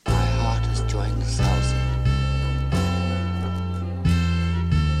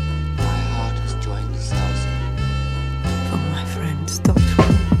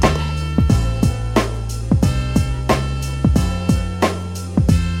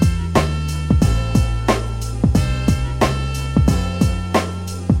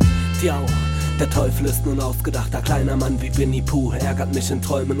Teufel ist nun ausgedachter kleiner Mann wie Winnie Pooh. Ärgert mich in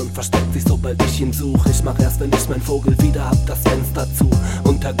Träumen und versteckt sich, sobald ich ihn such. Ich mach erst, wenn ich mein Vogel wieder hab, das Fenster zu.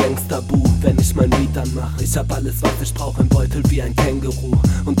 Unter Gangsterbu, wenn ich mein Lied anmach. Ich hab alles, was ich brauch im Beutel wie ein Känguru.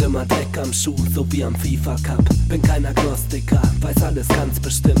 Und immer Dreck am Schuh, so wie am FIFA Cup. Bin kein Agnostiker, weiß alles ganz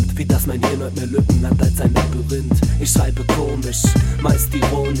bestimmt. Wie das mein Hirn mehr Lücken hat als ein Labyrinth. Ich schreibe komisch, meist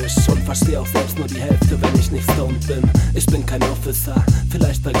ironisch. Und versteh auch selbst nur die Hälfte, wenn ich nicht stoned bin. Ich bin kein Officer,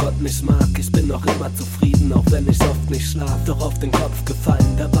 vielleicht weil Gott mich mag. Ich bin noch immer zufrieden, auch wenn ich oft nicht schlaf. Doch auf den Kopf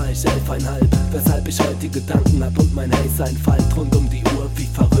gefallen, da war ich 11,5. Weshalb ich heute die Gedanken hab und mein Haze einfällt. Rund um die Uhr wie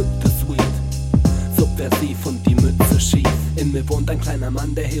verrücktes Weed. Subversiv und die Mütze schief. In mir wohnt ein kleiner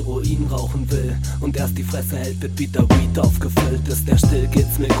Mann, der Heroin rauchen will. Und erst die Fresse hält, wird wieder Weed aufgefüllt. Ist der still,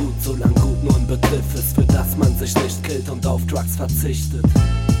 geht's mir gut, solang gut nur ein Begriff ist, für das man sich nicht killt und auf Drugs verzichtet.